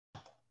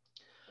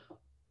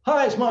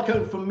Hi, it's Mark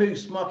Owen from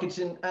Moose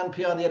Marketing and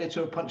PR, the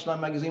editor of Punchline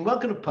magazine.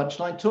 Welcome to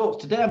Punchline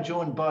Talks. Today I'm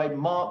joined by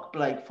Mark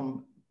Blake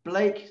from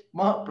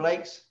Mark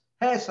Blake's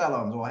Hair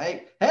Salons, or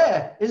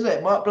hair, is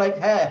it? Mark Blake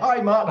Hair. Hi,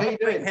 Mark. How you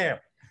doing?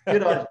 Hair.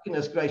 Good. Oh,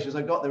 goodness gracious,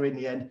 I got there in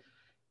the end.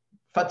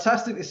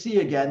 Fantastic to see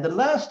you again. The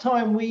last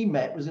time we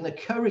met was in a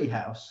curry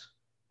house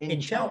in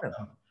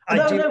Cheltenham.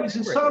 No, it was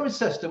in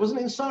Cirencester.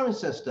 Wasn't it in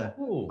Cirencester?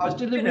 Ooh, I was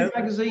delivering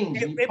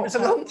magazines. It was a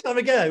long time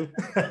ago.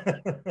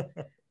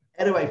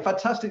 Anyway,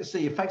 fantastic to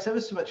see you. Thanks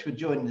ever so much for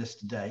joining us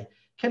today.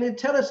 Can you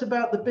tell us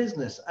about the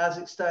business as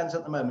it stands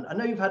at the moment? I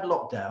know you've had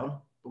lockdown,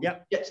 but we'll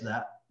get to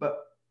that. But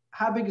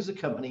how big is the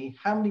company?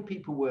 How many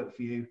people work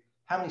for you?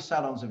 How many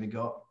salons have you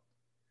got?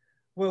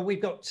 Well,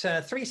 we've got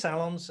 3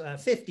 salons,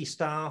 50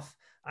 staff,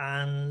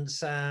 and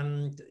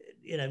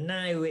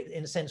now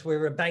in a sense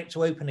we're about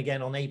to open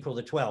again on April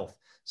the 12th.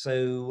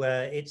 So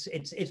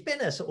it's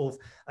been a sort of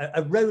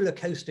a roller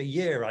coaster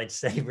year, I'd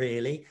say,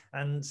 really.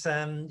 And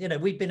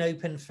we've been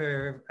open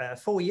for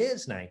 4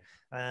 years now.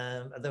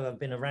 Though I've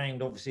been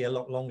around obviously a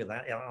lot longer than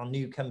that. Our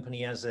new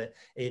company as it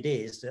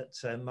is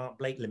at Mark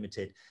Blake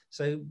Limited.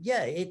 So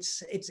yeah,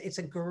 it's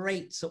a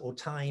great sort of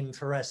time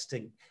for us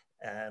to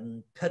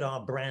put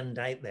our brand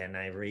out there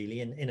now, really,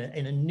 in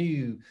a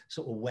new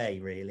sort of way,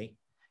 really.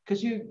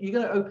 Because you're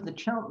going to open the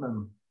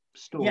Cheltenham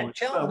store. Yeah,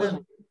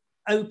 Cheltenham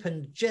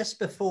opened just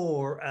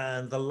before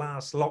the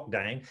last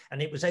lockdown,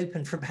 and it was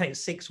open for about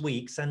 6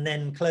 weeks and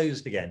then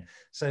closed again.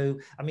 So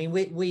I mean,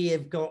 we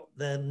have got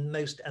the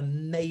most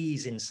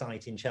amazing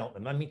site in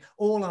Cheltenham. I mean,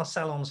 all our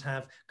salons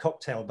have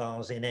cocktail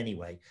bars in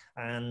anyway,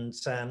 and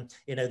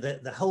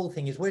the whole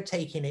thing is we're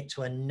taking it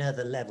to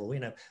another level.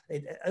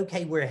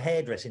 Okay, we're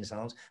hairdressing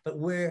salons, but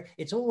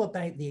it's all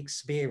about the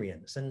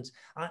experience. And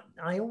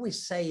I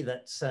always say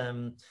that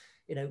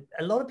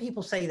a lot of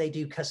people say they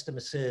do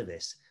customer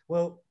service.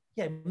 Well,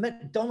 yeah,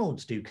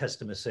 McDonald's do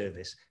customer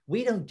service.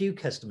 We don't do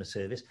customer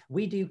service.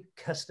 We do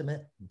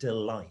customer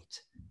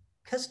delight.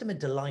 Customer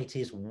delight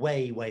is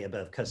way, way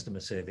above customer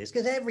service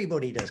because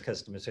everybody does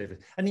customer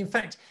service. And in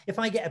fact, if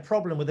I get a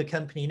problem with a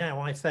company now,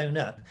 I phone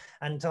up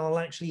and I'll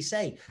actually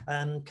say,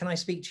 can I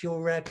speak to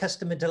your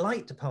customer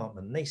delight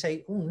department? And they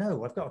say, oh,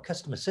 no, I've got a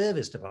customer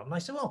service department. I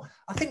say, well,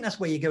 I think that's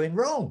where you're going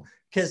wrong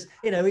because,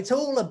 it's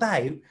all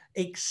about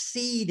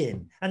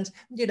exceeding and,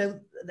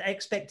 the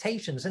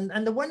expectations.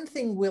 And the one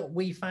thing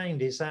we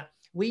found is that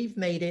we've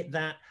made it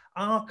that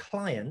our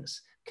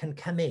clients can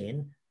come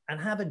in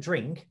and have a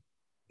drink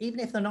even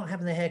if they're not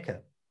having a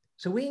haircut.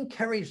 So we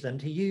encourage them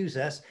to use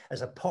us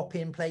as a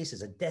pop-in place,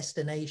 as a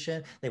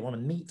destination. They want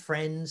to meet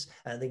friends.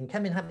 They can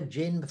come and have a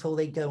gin before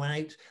they go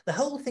out. The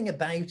whole thing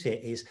about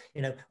it is,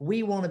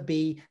 we want to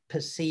be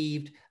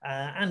perceived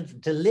and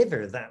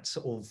deliver that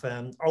sort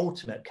of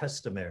ultimate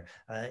customer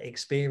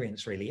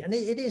experience, really. And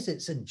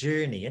it's a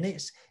journey, and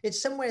it's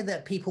somewhere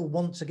that people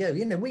want to go.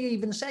 We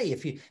even say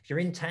if you're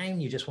in town,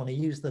 you just want to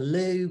use the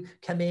loo,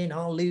 come in.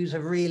 Our loos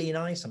are really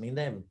nice. I mean,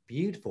 they're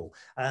beautiful,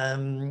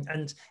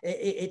 and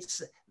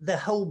it's the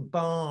whole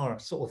bar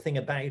sort of thing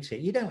about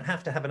it. You don't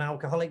have to have an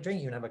alcoholic drink.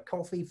 You can have a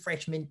coffee,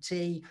 fresh mint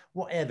tea,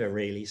 whatever,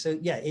 really. So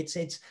yeah,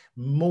 it's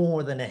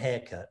more than a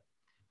haircut.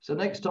 So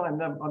next time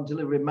I'm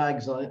delivering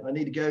mags, I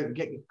need to go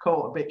get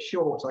caught a bit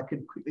short. I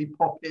could quickly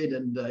pop in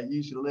and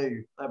use the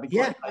loo. That'd be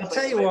nice. I'll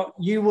tell you what,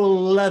 you will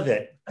love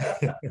it.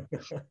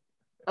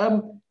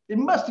 It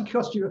must have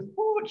cost you a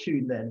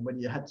fortune then when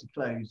you had to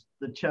close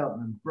the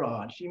Cheltenham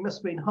branch. You must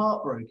have been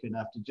heartbroken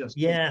after just...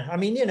 Yeah, I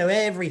mean,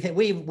 everything.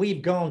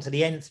 We've gone to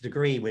the nth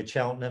degree with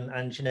Cheltenham,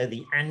 and,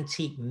 the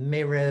antique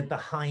mirror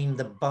behind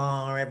the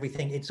bar,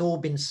 everything. It's all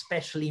been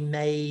specially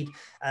made.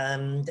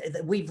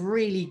 We've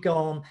really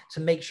gone to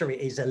make sure it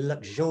is a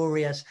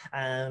luxurious,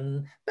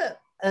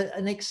 but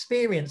an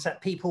experience that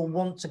people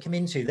want to come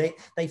into.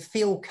 They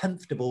feel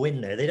comfortable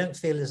in there. They don't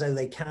feel as though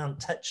they can't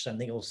touch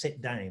something or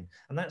sit down.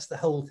 And that's the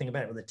whole thing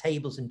about it, with the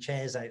tables and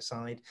chairs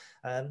outside.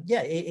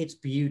 It's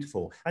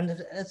beautiful. And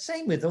the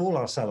same with all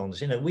our salons.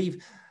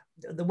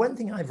 The one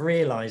thing I've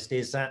realized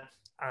is that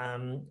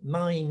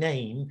my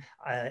name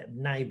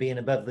now being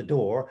above the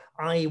door,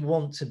 I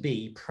want to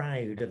be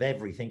proud of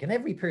everything and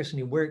every person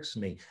who works for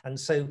me. And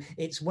so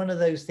it's one of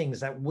those things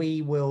that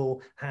we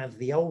will have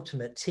the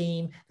ultimate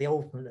team, the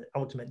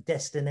ultimate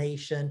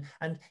destination.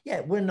 And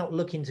yeah, we're not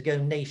looking to go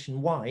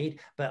nationwide,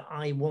 but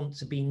I want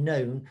to be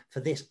known for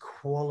this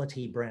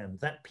quality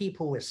brand that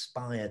people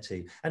aspire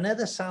to. And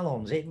other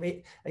salons,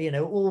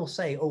 all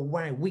say, oh,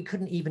 wow, we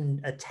couldn't even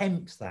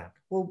attempt that.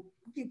 Well,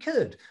 you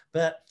could,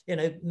 but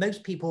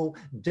most people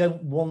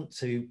don't want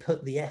to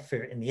put the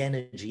effort and the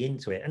energy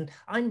into it. And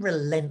I'm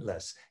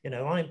relentless.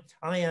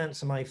 I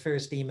answer my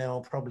first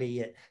email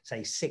probably at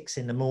say 6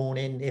 in the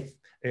morning, if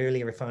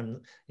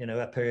I'm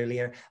up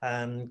earlier,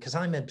 because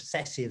I'm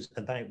obsessive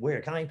about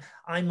work.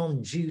 I'm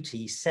on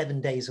duty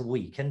 7 days a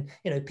week. And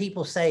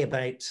people say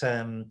about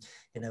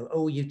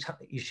oh,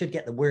 you should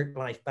get the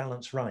work-life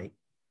balance right.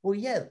 Well,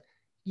 yeah,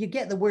 you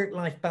get the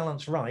work-life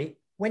balance right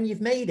when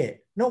you've made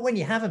it, not when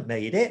you haven't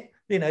made it.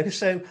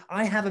 So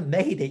I haven't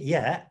made it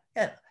yet.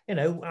 you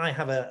know, I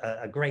have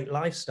a great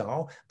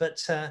lifestyle, but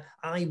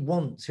I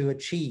want to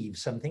achieve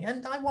something,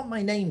 and I want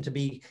my name to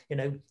be, you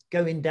know,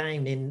 going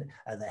down in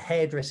the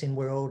hairdressing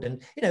world,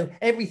 and, you know,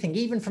 everything,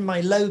 even from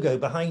my logo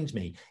behind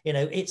me, you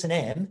know, it's an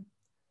M,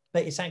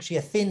 but it's actually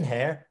a thin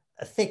hair,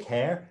 a thick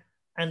hair,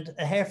 and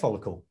a hair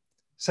follicle.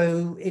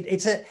 So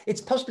it's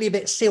possibly a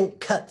bit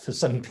silk cut for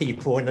some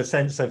people in the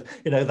sense of,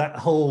 you know, that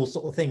whole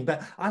sort of thing.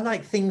 But I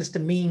like things to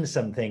mean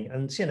something.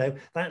 And, you know,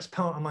 that's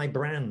part of my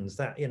brands,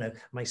 that, you know,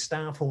 my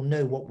staff will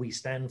know what we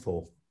stand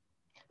for.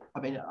 I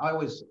mean,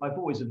 I've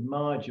always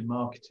admired your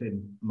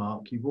marketing,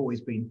 Mark. You've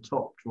always been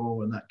top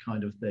drawer and that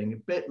kind of thing. A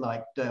bit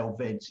like Dale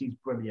Vince, he's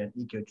brilliant,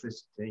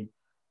 Ecotricity.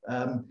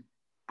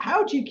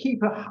 How do you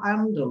keep a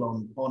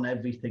handle on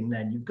everything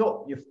then? You've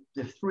got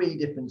the 3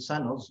 different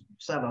salons,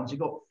 you've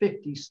got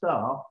 50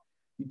 staff.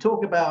 You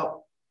talk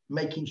about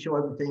making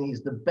sure everything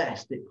is the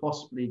best it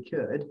possibly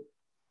could.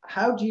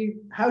 How do you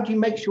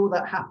make sure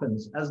that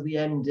happens as the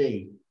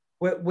MD?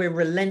 We're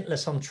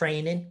relentless on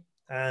training.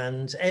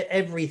 And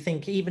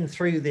everything, even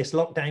through this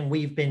lockdown,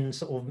 we've been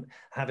sort of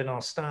having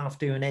our staff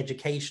doing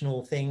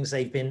educational things.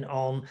 They've been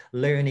on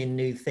learning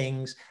new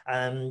things.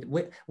 I'm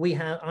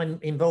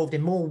involved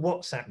in more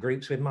WhatsApp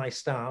groups with my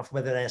staff,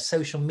 whether they're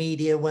social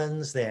media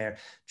ones, they're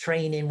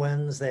training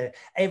ones, they're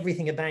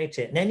everything about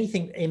it. And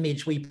anything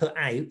image we put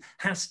out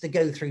has to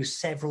go through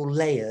several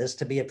layers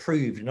to be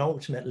approved. And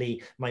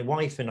ultimately, my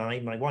wife and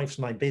I, my wife's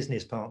my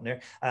business partner,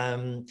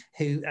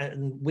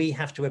 we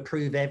have to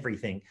approve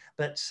everything.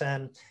 But,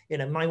 you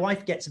know, my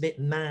wife gets a bit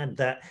mad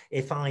that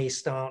if I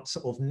start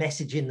sort of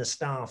messaging the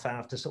staff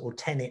after sort of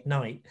 10 at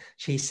night,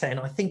 she's saying,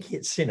 I think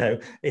it's, you know,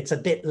 it's a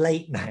bit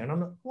late now. And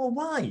I'm like, well,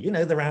 why? You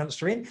know, they're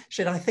answering.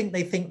 I think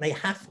they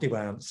have to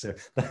answer.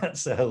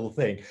 That's the whole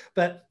thing.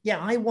 But yeah,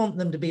 I want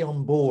them to be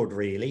on board,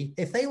 really.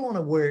 If they want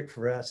to work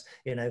for us,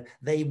 you know,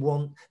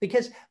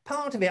 because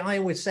part of it, I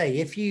always say,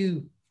 if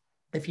you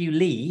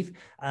leave,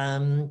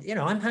 you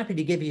know, I'm happy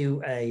to give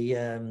you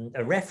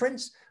a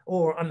reference,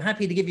 or I'm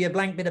happy to give you a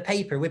blank bit of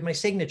paper with my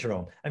signature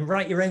on and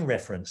write your own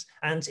reference.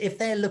 And if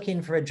they're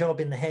looking for a job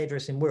in the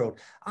hairdressing world,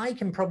 I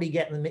can probably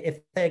get them. If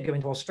they're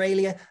going to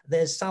Australia,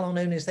 there's salon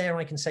owners there.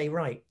 I can say,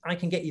 right, I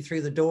can get you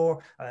through the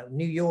door,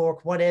 New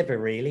York, whatever,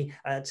 really,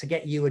 to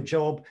get you a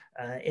job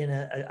in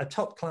a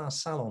top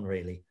class salon,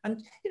 really.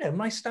 And, you know,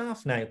 my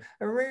staff now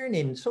are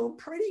earning sort of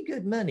pretty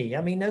good money.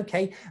 I mean,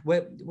 okay,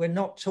 we're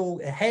not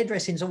talking,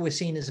 hairdressing is always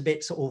seen as a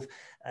bit sort of,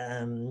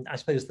 I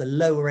suppose, the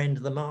lower end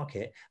of the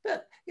market.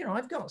 But, you know,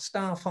 I've got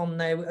staff on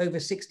now over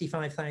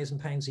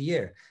 £65,000 a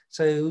year.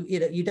 So, you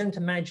know, you don't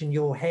imagine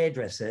your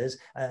hairdressers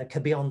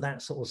could be on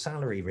that sort of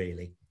salary,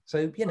 really.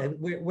 So, you know,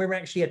 we're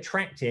actually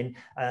attracting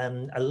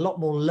a lot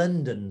more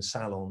London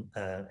salon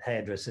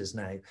hairdressers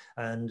now.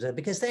 And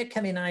because they're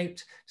coming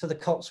out to the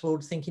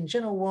Cotswolds thinking, do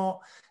you know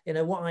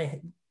what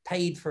I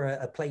paid for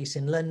a place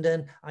in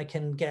London, I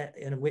can get,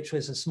 which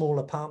was a small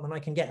apartment, I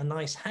can get a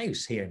nice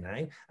house here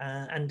now,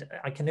 and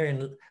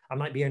I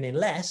might be earning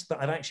less, but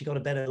I've actually got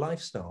a better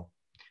lifestyle.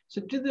 So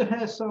do the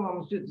hair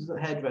salons, the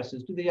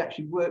hairdressers, do they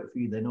actually work for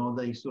you then, or are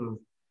they sort of,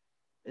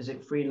 is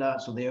it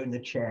freelance, or they own the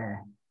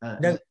chair?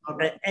 No,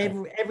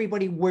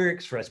 everybody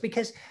works for us,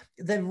 because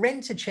the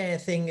rent a chair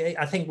thing,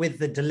 I think with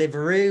the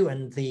Deliveroo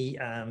and the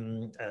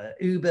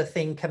Uber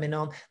thing coming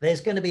on, there's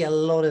going to be a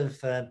lot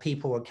of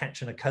people who are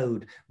catching a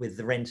code with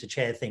the rent a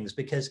chair things,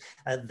 because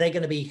they're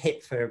going to be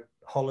hit for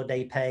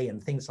holiday pay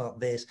and things like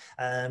this,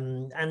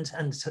 and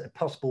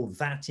possible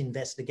VAT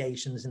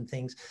investigations and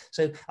things.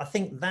 So I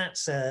think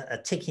that's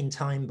a ticking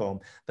time bomb.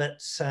 But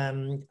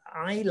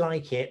I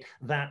like it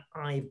that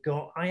I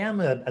am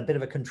a bit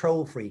of a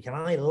control freak, and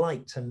I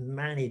like to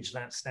manage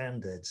that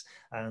standards.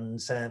 And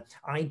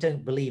I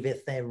don't believe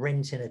if they're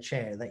renting a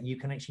chair that you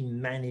can actually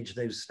manage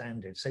those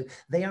standards. So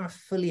they are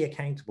fully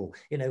accountable.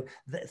 You know,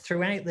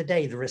 throughout the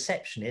day, the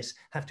receptionists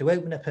have to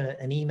open up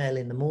an email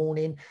in the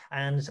morning,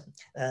 and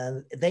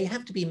they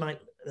have to be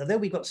although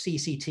we've got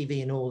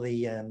CCTV in all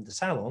the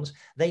salons,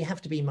 they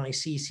have to be my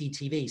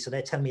CCTV. So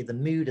they're telling me the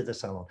mood of the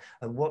salon,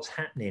 what's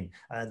happening,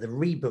 the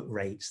rebook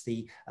rates,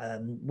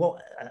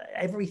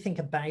 everything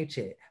about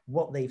it,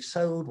 what they've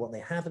sold, what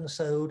they haven't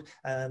sold.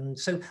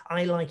 So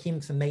I like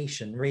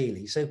information,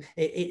 really. So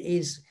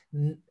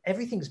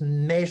everything's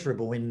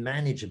measurable and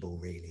manageable,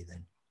 really,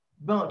 then.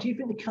 Mark, do you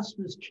think the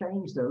customers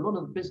change though? A lot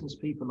of the business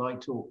people I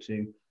talk to,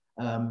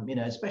 you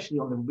know, especially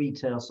on the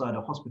retail side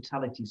or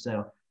hospitality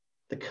side,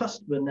 the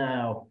customer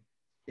now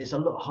is a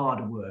lot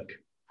harder work.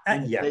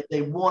 Yeah.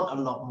 They want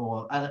a lot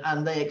more,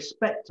 and they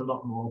expect a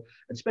lot more,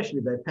 especially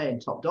if they're paying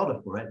top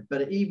dollar for it.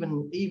 But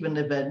even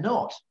if they're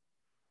not,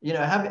 you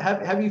know,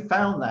 have you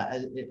found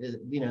that,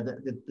 you know,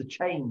 the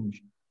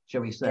change,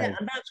 shall we say? Yeah,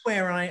 and that's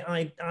where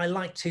I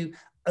like to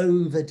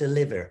over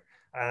deliver.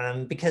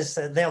 because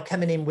they're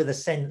coming in with a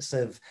sense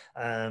of,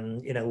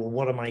 you know, well,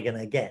 what am I going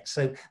to get?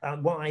 So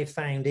what I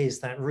found is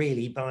that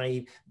really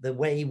by the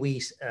way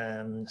we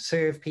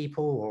serve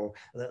people, or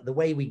the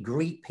way we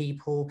greet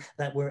people,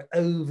 that we're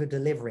over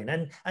delivering.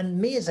 And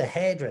me as a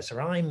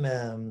hairdresser,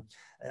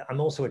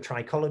 I'm also a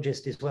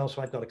trichologist as well.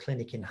 So I've got a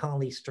clinic in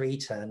Harley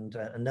Street and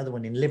another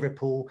one in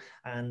Liverpool,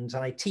 and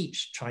I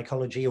teach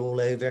trichology all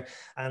over.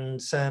 And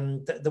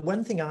the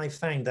one thing I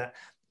found that,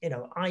 you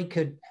know, I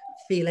could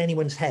feel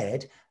anyone's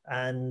head,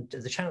 and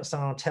the chances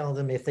are I'll tell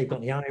them if they've got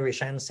any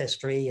Irish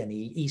ancestry, any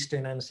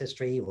Eastern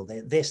ancestry, or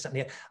this and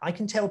the other. I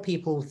can tell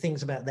people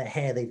things about their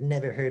hair they've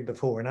never heard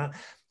before. And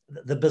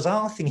the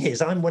bizarre thing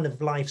is, I'm one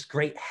of life's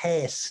great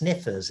hair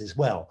sniffers as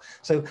well.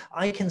 So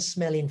I can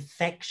smell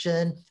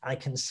infection. I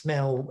can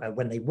smell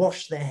when they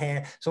wash their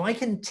hair. So I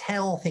can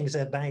tell things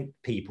about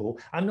people.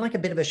 I'm like a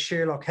bit of a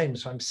Sherlock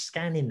Holmes. So I'm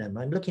scanning them.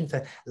 I'm looking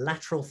for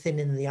lateral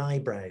thinning in the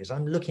eyebrows.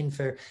 I'm looking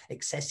for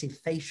excessive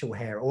facial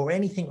hair or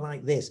anything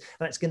like this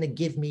that's going to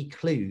give me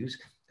clues.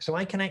 So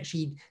I can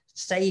actually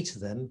say to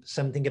them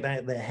something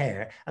about their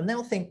hair, and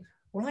they'll think,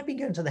 well, I've been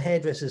going to the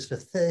hairdressers for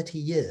 30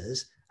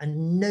 years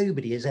and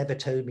nobody has ever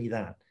told me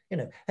that. You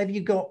know, have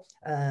you got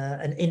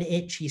an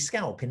itchy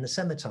scalp in the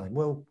summertime?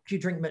 Well, do you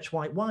drink much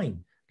white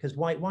wine? Because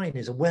white wine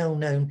is a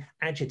well-known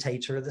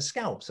agitator of the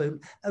scalp. So,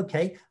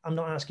 okay, I'm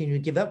not asking you to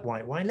give up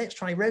white wine. Let's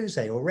try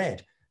rosé or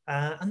red.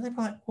 And they're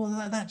like,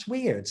 well, that's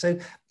weird. So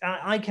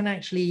I can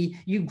actually,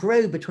 you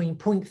grow between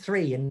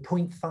 0.3 and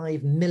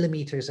 0.5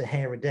 millimeters of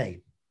hair a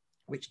day,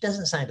 which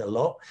doesn't sound a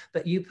lot,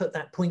 but you put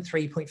that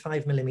 0.3,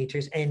 0.5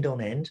 millimeters end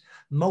on end,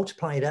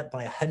 multiply it up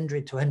by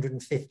 100 to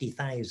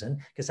 150,000,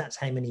 because that's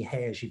how many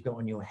hairs you've got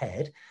on your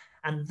head.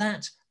 And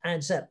that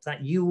adds up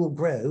that you will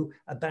grow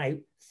about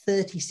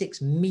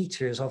 36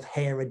 meters of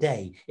hair a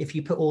day if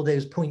you put all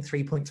those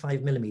 0.3,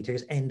 0.5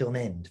 millimeters end on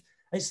end.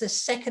 It's the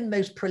second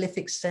most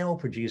prolific cell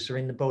producer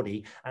in the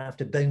body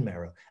after bone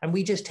marrow. And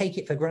we just take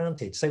it for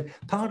granted. So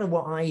part of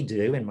what I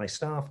do and my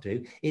staff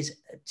do is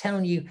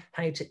telling you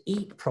how to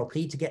eat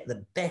properly to get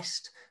the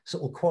best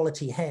sort of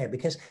quality hair,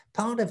 because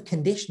part of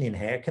conditioning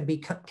hair can be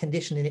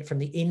conditioning it from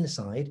the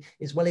inside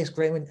as well as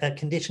growing,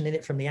 conditioning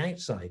it from the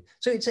outside.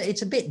 So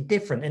it's a bit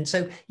different. And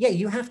so, yeah,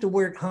 you have to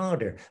work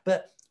harder.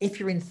 But if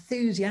you're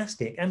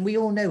enthusiastic, and we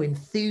all know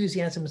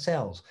enthusiasm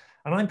sells,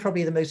 and I'm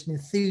probably the most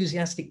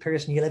enthusiastic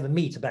person you'll ever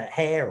meet about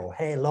hair or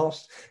hair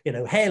loss. You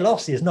know, hair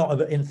loss is not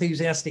an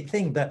enthusiastic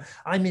thing, but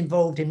I'm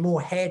involved in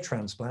more hair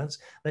transplants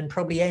than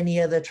probably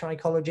any other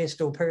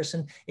trichologist or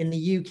person in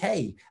the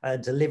UK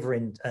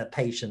delivering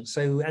patients.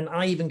 So, and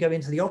I even go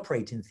into the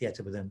operating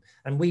theatre with them.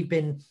 And we've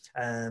been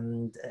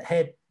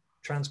hair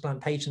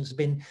transplant patients have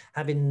been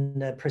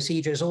having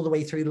procedures all the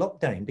way through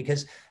lockdown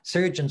because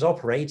surgeons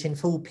operate in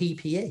full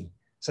PPE.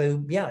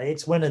 So yeah,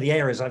 it's one of the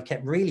areas I've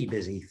kept really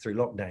busy through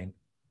lockdown.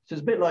 So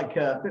it's a bit like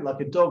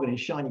a dog in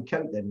his shiny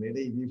coat. Then,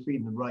 really, if you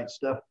feed them the right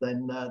stuff,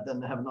 then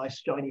they have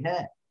nice shiny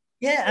hair.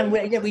 Yeah, and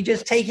we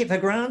just take it for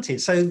granted.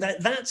 So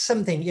that's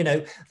something, you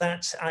know,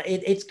 that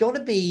it's got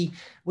to be.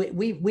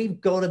 We've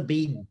got to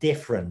be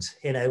different,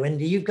 you know, and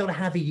you've got to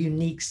have a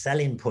unique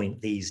selling point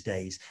these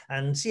days.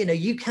 And you know,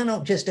 you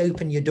cannot just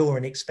open your door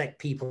and expect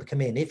people to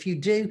come in. If you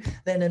do,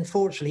 then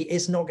unfortunately,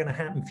 it's not going to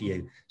happen for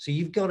you. So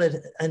you've got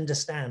to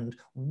understand,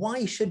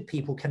 why should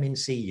people come and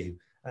see you?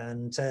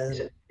 And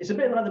it's a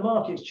bit like the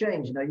market's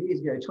changed. You know, years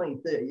ago, 20,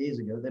 30 years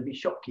ago, there'd be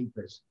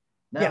shopkeepers.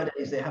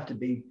 Nowadays, they have to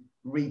be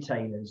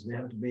retailers. They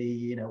have to be,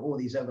 you know, all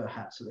these other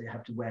hats that they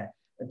have to wear.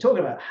 And talking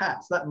about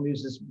hats, that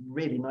moves us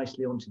really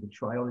nicely onto the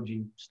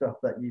triology stuff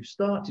that you've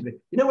started with.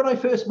 You know, when I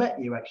first met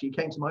you, actually, you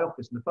came to my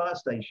office in the fire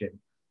station.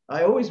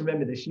 I always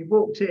remember this. You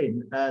walked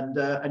in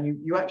and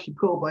you actually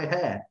pulled my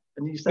hair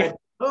and you said,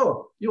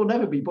 "Oh, you'll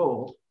never be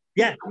bald."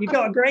 Yeah, you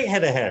got a great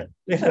head of hair.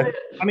 You know?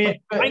 I mean,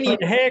 I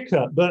need a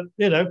haircut, but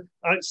you know,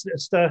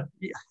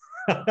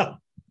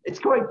 it's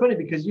quite funny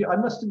because I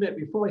must admit,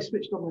 before I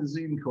switched on the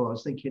Zoom call, I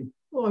was thinking,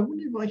 oh, I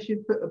wonder if I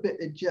should put a bit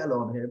of gel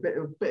on here,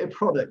 a bit of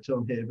product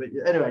on here. But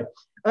anyway,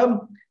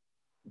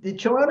 the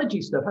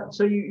triology stuff.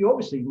 So you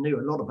obviously knew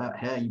a lot about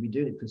hair. You've been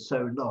doing it for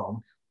so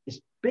long. It's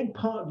a big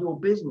part of your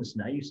business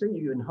now. You say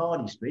you're in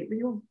Harley Street, but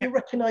you're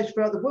recognised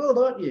throughout the world,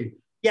 aren't you?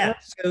 Yeah.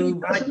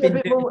 So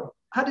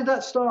how did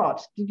that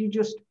start? Did you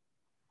just...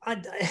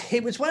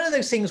 It was one of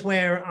those things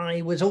where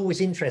I was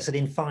always interested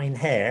in fine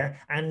hair,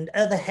 and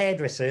other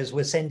hairdressers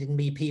were sending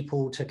me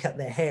people to cut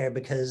their hair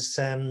because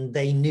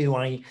they knew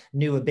I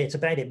knew a bit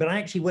about it, but I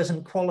actually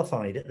wasn't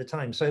qualified at the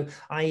time. So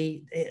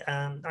I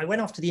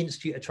went off to the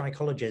Institute of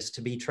Trichologists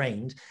to be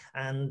trained,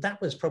 and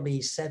that was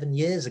probably 7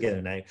 years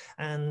ago now.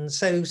 And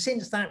so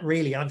since that,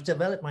 really, I've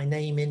developed my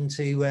name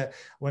into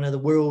one of the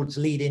world's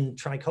leading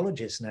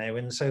trichologists now.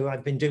 And so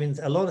I've been doing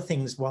a lot of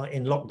things while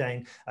in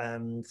lockdown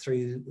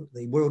through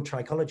the World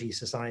Trichology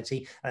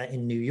Society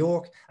in New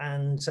York,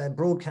 and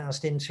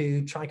broadcast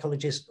into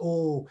trichologists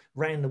all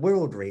around the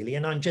world, really.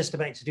 And I'm just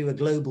about to do a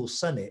global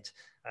summit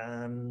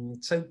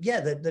So yeah,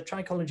 the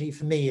trichology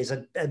for me is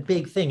a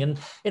big thing. And,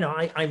 you know,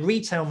 I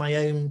retail my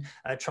own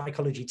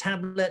trichology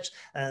tablets.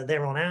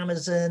 They're on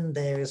Amazon.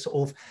 There's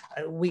sort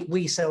of,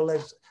 we sell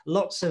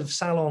lots of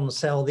salons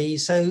sell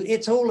these. So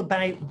it's all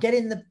about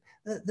getting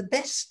the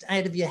best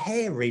out of your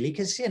hair, really,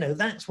 because, you know,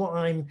 that's what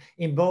I'm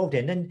involved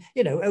in. And,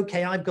 you know,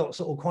 okay, I've got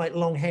sort of quite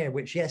long hair,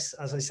 which, yes,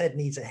 as I said,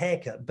 needs a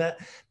haircut, but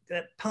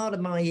part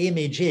of my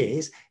image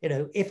is, you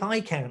know, if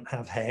I can't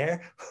have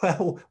hair,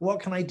 well,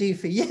 what can I do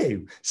for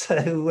you?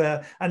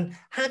 So, and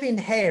having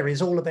hair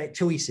is all about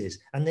choices,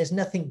 and there's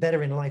nothing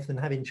better in life than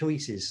having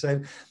choices.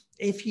 So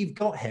if you've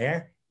got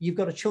hair, you've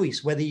got a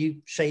choice whether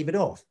you shave it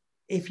off.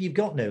 If you've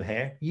got no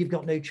hair, you've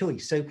got no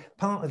choice. So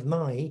part of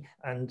my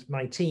and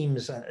my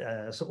team's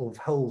sort of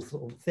whole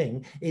sort of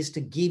thing is to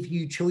give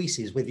you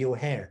choices with your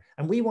hair.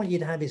 And we want you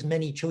to have as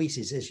many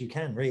choices as you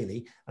can,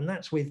 really. And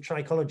that's with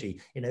trichology.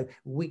 You know,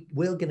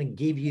 we're going to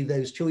give you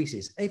those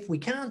choices. If we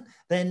can't,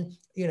 then,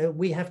 you know,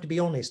 we have to be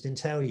honest and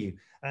tell you.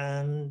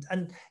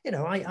 And you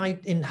know, I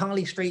in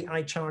Harley Street,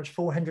 I charge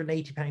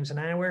 £480 an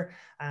hour,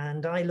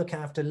 and I look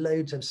after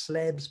loads of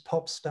celebs,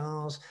 pop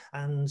stars,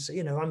 and,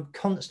 you know, I'm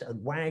constant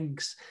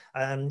wags.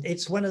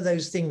 It's one of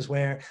those things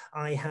where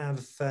I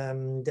have,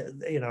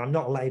 you know, I'm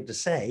not allowed to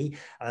say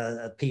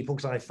people,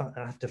 because I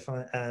have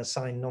to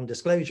sign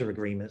non-disclosure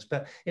agreements.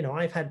 But, you know,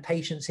 I've had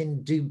patients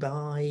in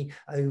Dubai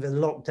over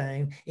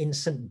lockdown, in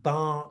St.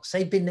 Bart's.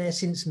 They've been there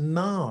since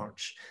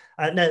March.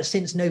 No,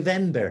 since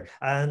November,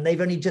 and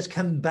they've only just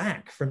come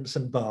back from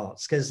St.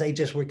 Bart's because they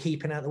just were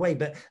keeping out of the way.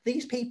 But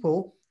these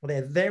people,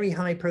 they're very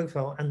high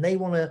profile, and they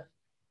want to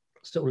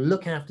sort of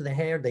look after their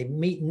hair. They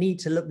need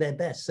to look their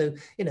best. So,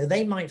 you know,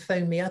 they might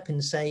phone me up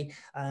and say,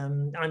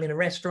 I'm in a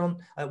restaurant,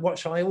 what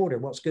shall I order?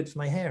 What's good for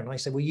my hair? And I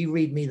say, well, you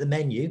read me the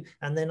menu.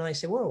 And then I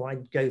say, well,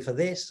 I'd go for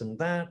this and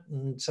that.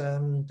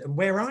 And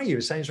where are you?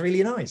 It sounds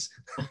really nice.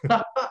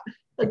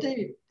 I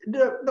do,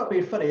 not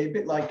being funny, a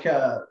bit like,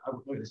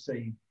 I'm going to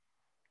say,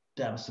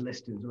 down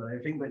solicitors or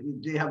anything, but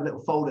do you have a little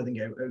folder and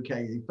go,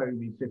 okay, you phone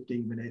me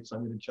 15 minutes,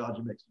 I'm going to charge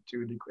them extra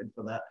 200 quid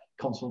for that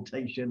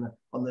consultation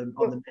on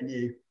the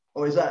menu?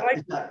 Or is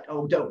that,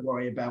 oh, don't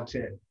worry about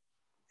it?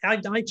 I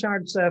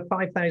charge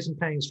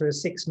 £5,000 for a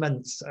 6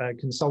 months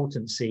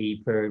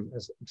consultancy for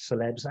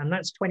celebs, and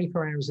that's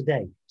 24 hours a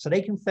day. So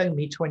they can phone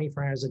me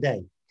 24 hours a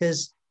day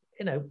because,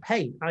 you know,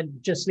 hey, I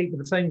just sleep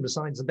with the phone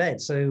beside the bed.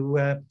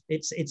 So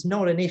it's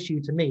not an issue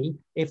to me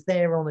if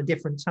they're on a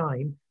different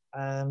time.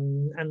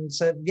 And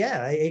so,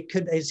 yeah,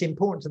 it's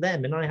important to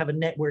them. And I have a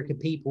network of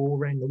people all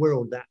around the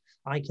world that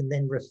I can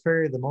then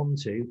refer them on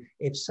to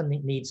if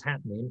something needs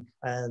happening.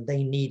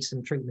 They need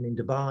some treatment in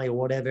Dubai or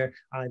whatever.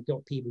 I've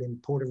got people in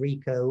Puerto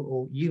Rico,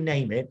 or you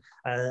name it.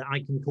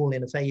 I can call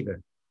in a favor.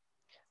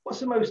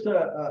 What's the most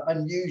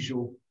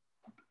unusual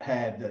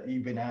hair that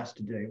you've been asked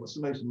to do? What's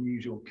the most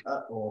unusual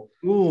cut? Or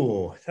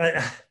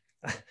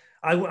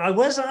I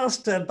was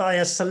asked by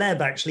a celeb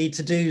actually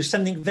to do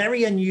something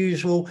very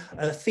unusual,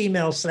 a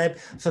female celeb,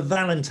 for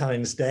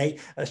Valentine's Day,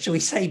 shall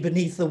we say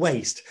beneath the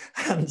waist.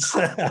 And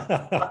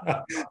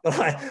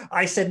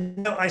I said,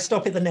 no, I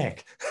stop at the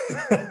neck.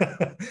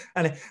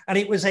 and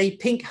it was a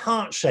pink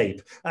heart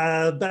shape.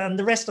 And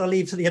the rest I'll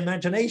leave to the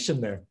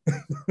imagination there.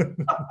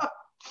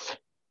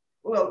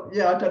 Well,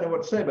 yeah, I don't know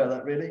what to say about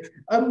that, really.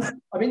 I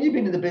mean, you've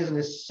been in the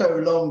business so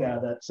long now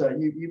that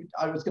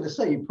I was going to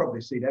say you've probably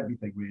seen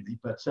everything, really.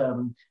 But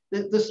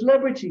the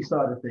celebrity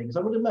side of things,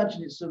 I would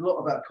imagine it's a lot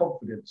about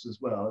confidence as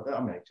well.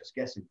 I mean, just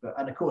guessing.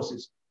 And of course,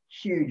 it's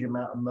huge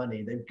amount of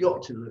money. They've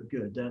got to look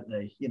good, don't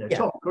they? You know, yeah.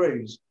 Tom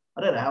Cruise,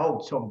 I don't know how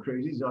old Tom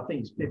Cruise is. I think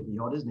he's 50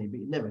 odd, isn't he? But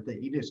you never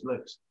think, he just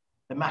looks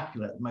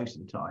immaculate most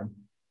of the time.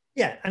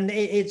 Yeah, and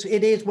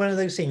it is one of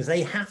those things.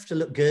 They have to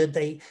look good.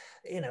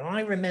 You know, I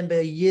remember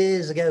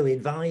years ago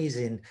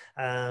advising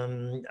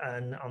on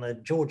a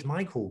George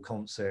Michael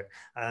concert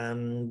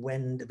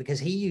because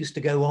he used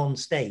to go on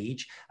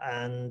stage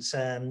and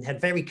had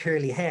very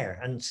curly hair,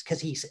 and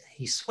because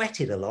he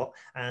sweated a lot,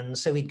 and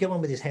so he'd go on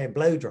with his hair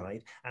blow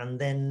dried, and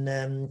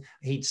then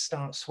he'd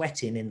start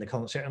sweating in the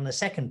concert. And the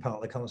second part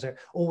of the concert,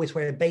 always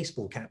wear a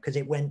baseball cap because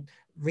it went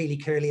really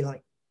curly,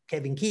 like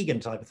Kevin Keegan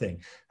type of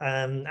thing.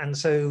 And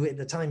so at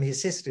the time,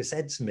 his sister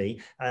said to me,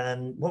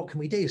 what can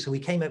we do? So we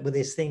came up with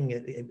this thing.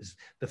 It was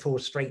before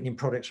straightening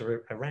products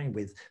were around,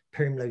 with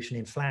perm lotion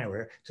in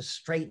flour to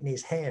straighten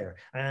his hair.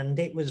 And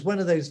it was one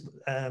of those,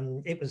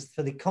 it was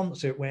for the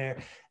concert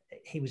where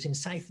he was in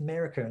South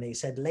America, and he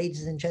said,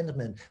 ladies and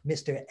gentlemen,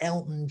 Mr.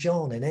 Elton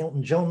John. And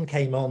Elton John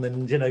came on,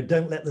 and, you know,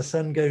 don't let the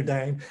sun go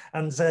down.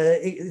 And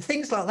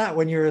things like that,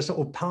 when you're a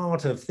sort of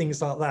part of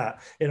things like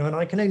that, you know, and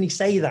I can only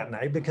say that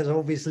now because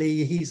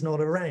obviously he's not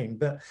around.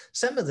 But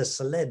some of the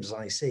celebs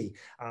I see,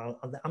 I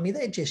mean,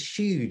 they're just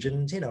huge.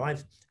 And, you know,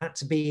 I've had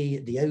to be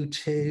at the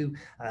O2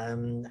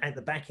 at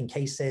the back in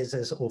case there's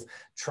a sort of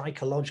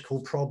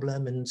trichological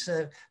problem. And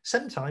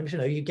sometimes, you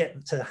know, you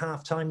get to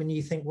half time and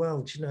you think,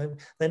 well, you know,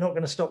 they're not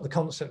going to stop stop the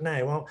concert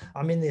now. Well,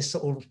 I'm in this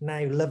sort of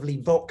now lovely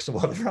box or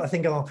whatever. I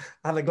think I'll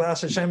have a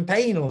glass of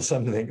champagne or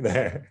something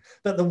there.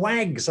 But the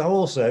wags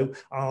also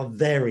are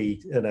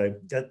very, you know,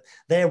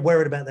 they're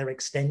worried about their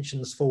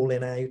extensions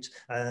falling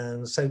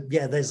out. So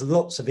yeah, there's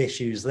lots of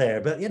issues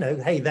there. But you know,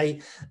 hey,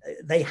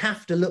 they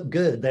have to look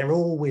good. They're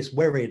always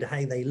worried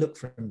how they look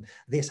from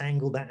this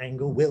angle, that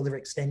angle. Will their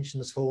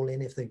extensions fall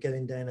in if they're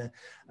going down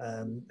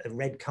a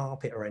red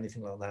carpet or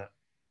anything like that?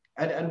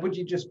 And would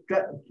you just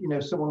get, you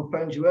know, someone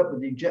phones you up,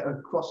 would you jet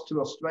across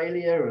to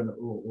Australia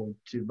or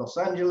to Los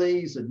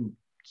Angeles and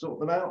sort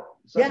them out?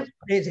 Yeah,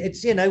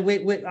 it's you know,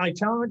 I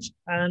charge,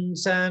 and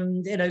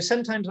you know,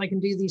 sometimes I can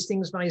do these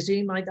things by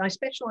Zoom. I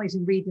specialize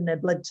in reading their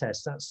blood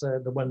tests. That's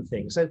the one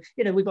thing. So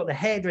you know, we've got the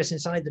hairdressing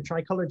side, the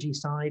trichology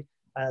side,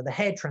 the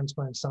hair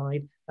transplant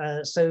side.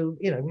 So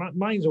you know,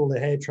 mine's all the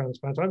hair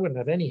transplant. I wouldn't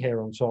have any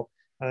hair on top.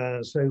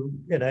 So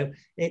you know,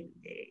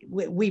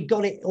 we've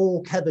got it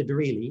all covered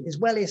really, as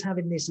well as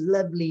having this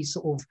lovely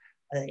sort of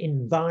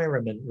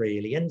environment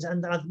really. And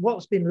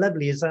what's been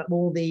lovely is that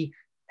all the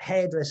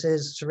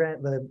hairdressers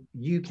throughout the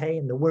UK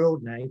and the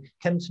world now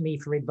come to me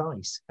for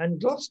advice. And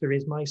Gloucester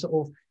is my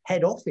sort of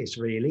head office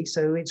really,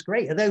 so it's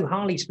great. Although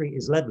Harley Street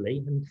is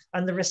lovely,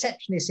 and the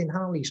receptionists in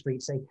Harley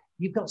Street say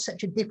you've got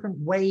such a different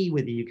way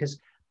with you, because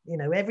you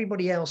know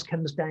everybody else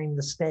comes down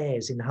the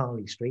stairs in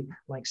Harley Street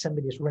like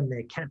somebody's run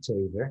their cat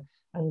over.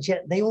 And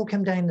yet they all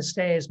come down the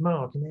stairs,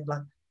 Mark, and they're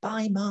like,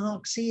 bye,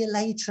 Mark, see you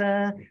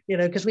later. You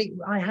know, because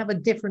I have a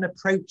different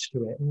approach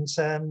to it.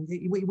 And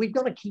we've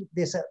got to keep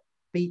this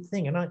upbeat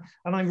thing. And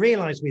I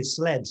realize with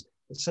celebs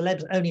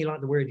only like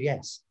the word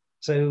yes.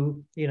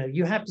 So, you know,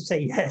 you have to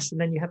say yes,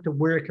 and then you have to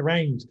work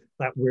around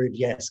that word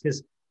yes,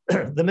 because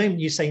the moment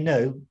you say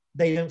no,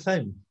 they don't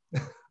phone.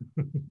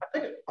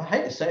 I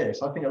hate to say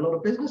this, I think a lot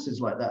of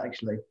businesses like that,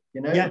 actually.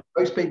 You know, yeah.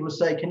 Most people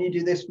say, can you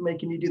do this for me?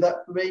 Can you do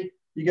that for me?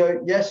 You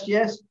go, yes,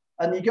 yes.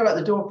 And you go out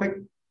the door and think,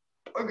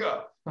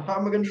 bugger, how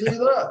am I going to do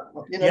that?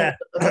 You know, yeah.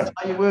 That's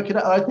how you work it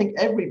out. I think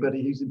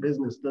everybody who's in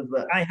business does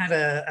that. I had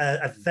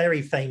a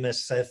very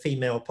famous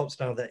female pop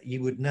star that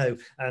you would know,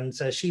 and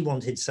she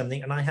wanted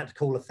something, and I had to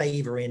call a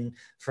favor in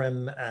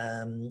from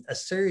a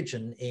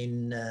surgeon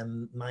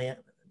in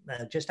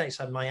just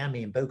outside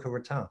Miami in Boca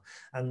Raton.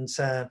 And,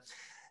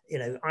 you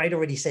know, I'd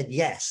already said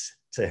yes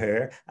to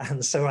her,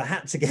 and so I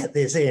had to get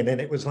this in,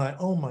 and it was like,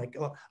 oh my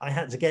god, I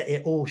had to get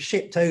it all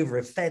shipped over,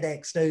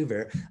 FedExed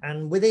over,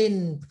 and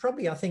within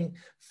probably I think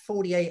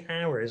 48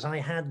 hours I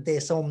had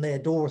this on their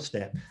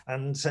doorstep.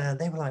 And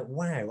they were like,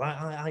 wow,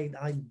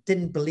 I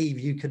didn't believe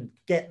you could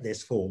get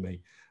this for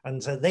me.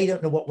 And so they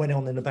don't know what went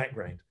on in the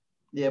background.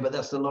 Yeah, but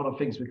that's a lot of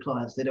things with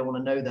clients. They don't want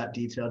to know that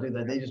detail, do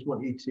they? They just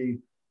want you to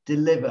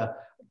deliver.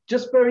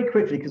 Just very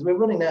quickly, because we're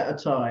running out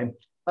of time.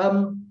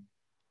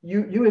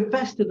 You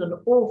invested an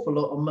awful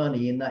lot of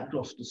money in that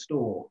Gloucester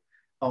store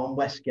on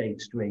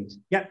Westgate Street.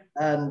 Yeah.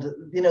 And,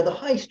 you know, the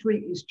high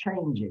street is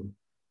changing.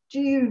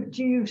 Do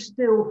you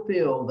still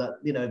feel that,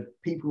 you know,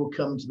 people will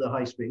come to the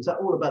high street? Is that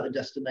all about the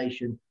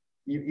destination?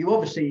 You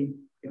obviously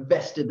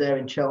invested there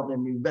in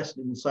Cheltenham, you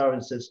invested in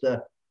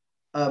Cirencester.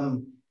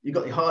 You've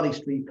got the Harley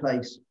Street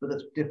place, but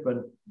that's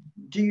different.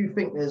 Do you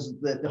think there's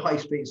the high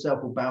street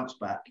itself will bounce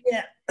back?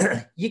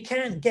 Yeah, you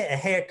can't get a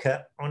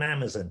haircut on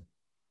Amazon.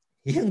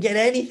 You can get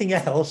anything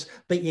else,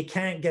 but you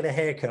can't get a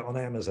haircut on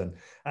Amazon.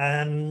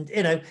 And,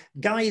 you know,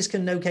 guys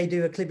can, okay,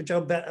 do a clipper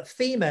job, but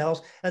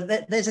females,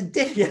 there's a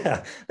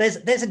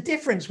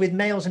difference with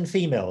males and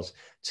females.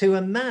 To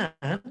a man,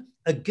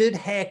 a good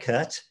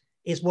haircut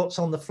is what's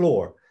on the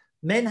floor.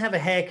 Men have a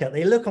haircut,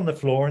 they look on the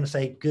floor and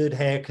say, good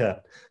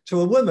haircut.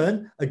 To a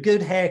woman, a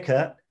good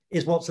haircut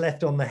is what's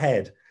left on the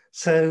head.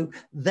 So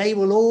they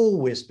will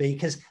always be,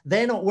 because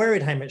they're not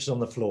worried how much is on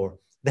the floor.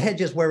 They're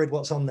just worried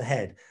what's on the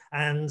head.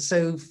 And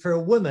so for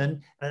a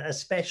woman,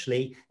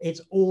 especially,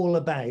 it's all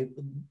about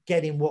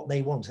getting what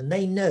they want. And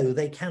they know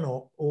they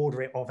cannot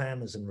order it off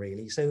Amazon,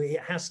 really. So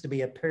it has to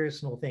be a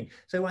personal thing.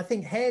 So I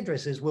think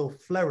hairdressers will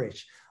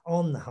flourish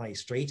on the high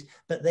street,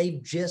 but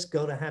they've just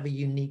got to have a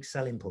unique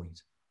selling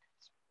point.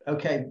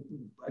 Okay,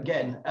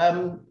 again,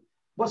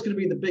 what's going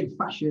to be the big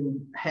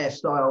fashion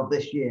hairstyle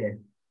this year?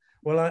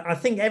 Well, I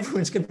think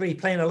everyone's going to be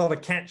playing a lot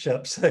of catch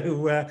up,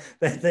 so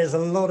there's a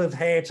lot of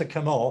hair to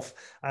come off.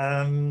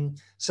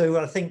 So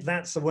I think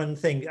that's the one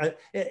thing.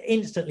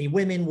 Instantly,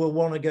 women will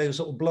want to go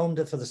sort of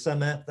blonder for the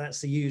summer.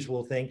 That's the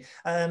usual thing.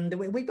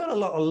 We've got a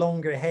lot of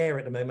longer hair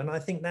at the moment. I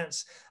think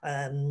that's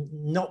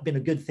not been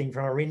a good thing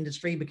for our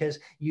industry, because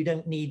you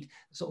don't need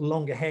sort of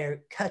longer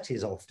hair cut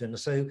as often.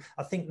 So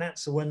I think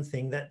that's the one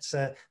thing that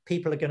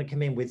people are going to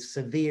come in with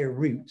severe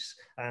roots.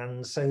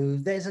 And so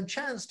there's a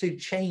chance to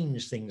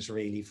change things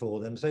really for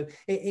them. So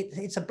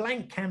it's a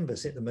blank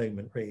canvas at the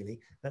moment,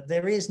 really. That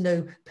there is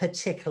no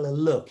particular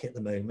look at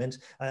the moment,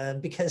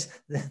 because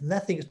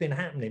nothing's been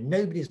happening.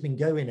 Nobody's been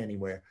going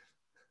anywhere.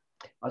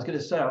 I was going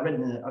to say, I read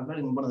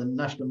in one of the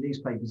national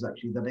newspapers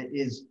actually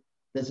that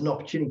there's an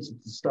opportunity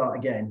to start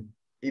again.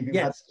 If you've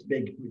had this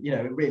big, you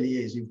know, it really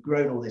is. You've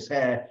grown all this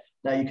hair.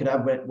 Now you could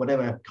have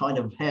whatever kind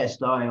of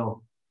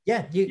hairstyle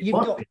Yeah, you've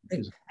got,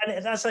 and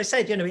as I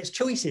said, you know, it's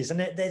choices,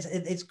 and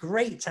it's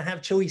great to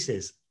have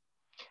choices.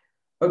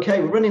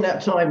 Okay, we're running out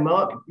of time,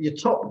 Mark. Your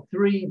top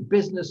 3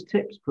 business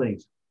tips,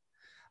 please.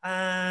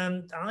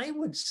 I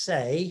would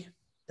say,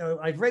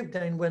 I wrote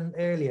down one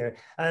earlier.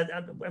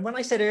 When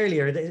I said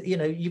earlier that, you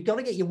know, you've got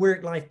to get your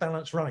work-life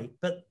balance right,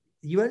 but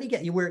you only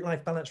get your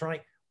work-life balance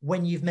right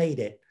when you've made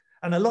it.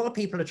 And a lot of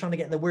people are trying to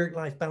get the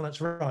work-life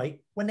balance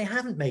right when they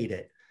haven't made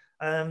it.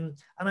 And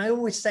I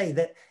always say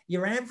that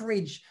your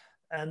average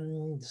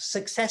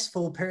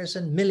successful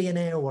person,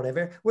 millionaire or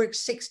whatever, works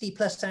 60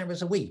 plus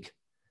hours a week.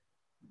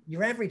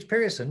 Your average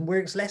person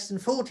works less than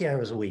 40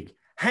 hours a week.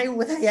 How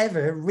would they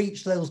ever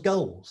reach those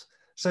goals?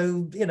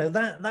 So, you know,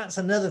 that's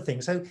another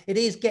thing. So it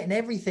is getting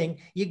everything.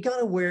 You got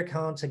to work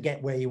hard to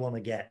get where you want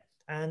to get,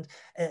 and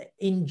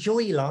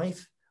enjoy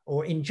life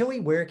or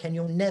enjoy work, and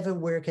you'll never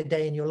work a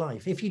day in your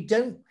life. If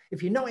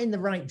you're not in the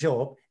right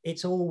job,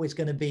 it's always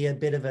going to be a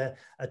bit of a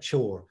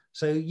chore.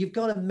 So you've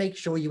got to make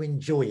sure you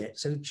enjoy it.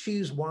 So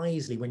choose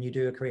wisely when you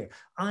do a career.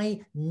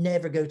 I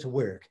never go to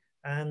work,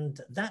 and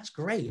that's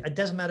great. It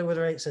doesn't matter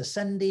whether it's a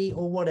Sunday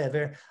or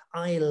whatever.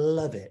 I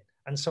love it.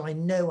 And so I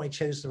know I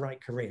chose the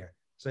right career.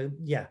 So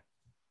yeah.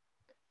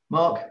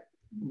 Mark,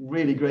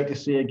 really great to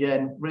see you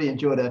again. Really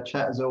enjoyed our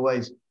chat as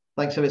always.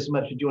 Thanks ever so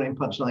much for joining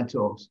Punchline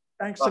Talks.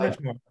 Thanks so much,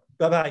 Mark.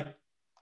 Bye-bye.